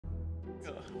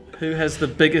Who has the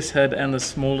biggest head and the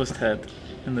smallest head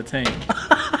in the team?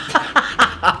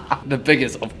 The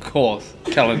biggest, of course,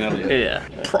 Callan Elliot. Yeah.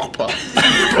 Proper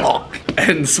block.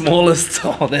 And smallest,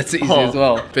 oh, that's easy as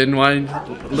well. Ben Waine,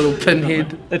 little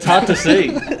pinhead. It's hard to see.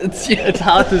 It's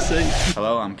hard to see.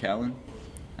 Hello, I'm Callan,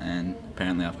 and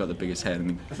apparently I've got the biggest head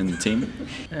in the team.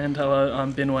 And hello,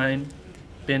 I'm Ben Waine.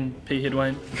 Ben P. Head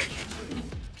Waine.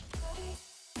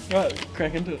 Right,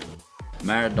 crack into it.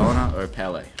 Maradona or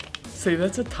Pele? See,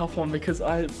 that's a tough one because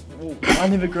I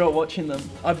never grew up watching them.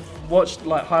 I've watched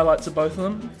like highlights of both of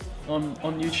them on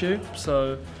YouTube,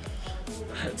 so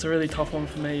it's a really tough one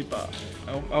for me. But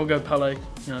I'll go Pele,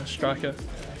 you know, striker.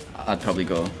 I'd probably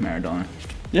go Maradona.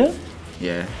 Yeah.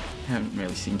 Yeah, haven't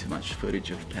really seen too much footage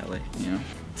of Pele, you know.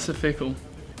 It's a fickle.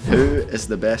 Who is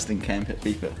the best in camp at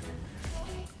FIFA?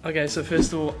 Okay, so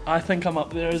first of all, I think I'm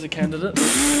up there as a candidate.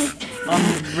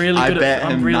 I'm really I good bet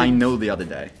at. him Really, 9-0 the other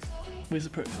day. Where's the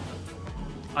proof?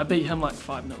 I beat him like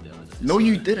 5-0 the other day. No,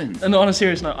 you didn't. And on a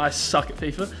serious note, I suck at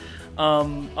FIFA.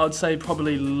 I'd say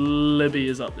probably Libby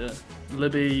is up there.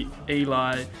 Libby,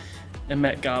 Eli, and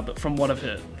Matt Garbutt from what I've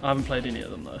heard. I haven't played any of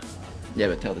them though. Yeah,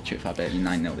 but tell the truth, I bet you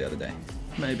 9-0 the other day.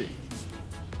 Maybe.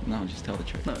 No, just tell the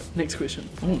truth. No, next question.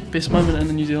 Oh, best moment in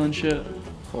a New Zealand shirt.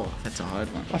 Oh, that's a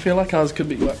hard one. I feel like ours could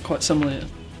be like quite similar here.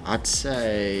 I'd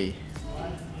say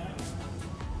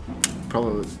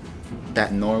probably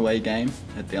that Norway game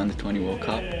at the Under-20 World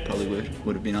Cup probably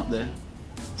would have been up there.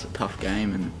 It's a tough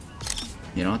game, and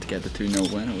you know, to get the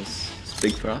 2-0 win, it was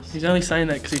big for us. He's only saying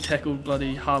that because he tackled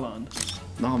bloody Haaland.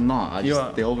 No, I'm not.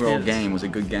 The overall game was a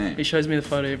good game. He shows me the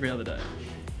photo every other day.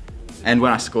 And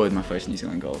when I scored my first New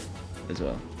Zealand goal as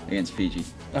well against Fiji.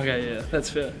 Okay, yeah, that's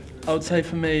fair. I would say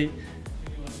for me,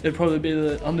 it'd probably be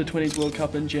the Under-20s World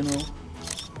Cup in general.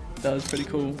 That was a pretty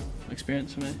cool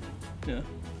experience for me. Yeah.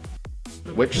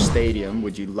 Which stadium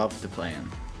would you love to play in?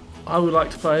 I would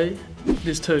like to play,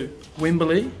 there's two,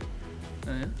 Wembley,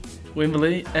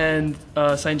 Wembley and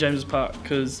St James's Park,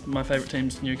 because my favourite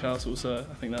team's Newcastle, so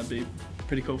I think that'd be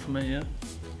pretty cool for me, yeah.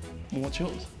 Well, what's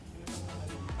yours?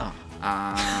 Oh,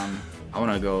 I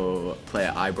want to go play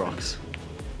at Ibrox.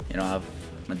 You know,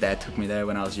 my dad took me there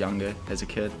when I was younger as a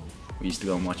kid. We used to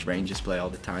go and watch Rangers play all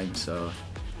the time, so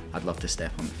I'd love to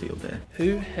step on the field there.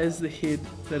 Who has the head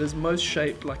that is most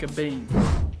shaped like a bean?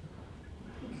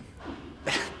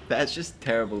 That's just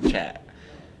terrible chat.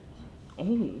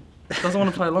 Oh, doesn't want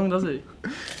to play along, does he?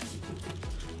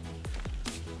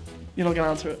 You're not going to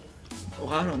answer it? Oh,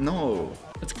 I don't know.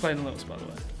 It's Clayton Lewis, by the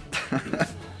way.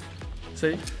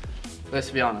 See? Let's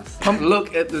be honest.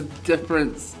 Look at the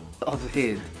difference of the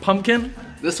head. Pumpkin?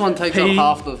 This one takes up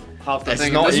half the It's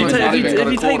thing. not This even one's that If you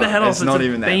big. take the head off, It's it's not a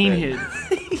even that bean big.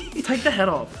 head. Take the head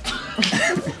off.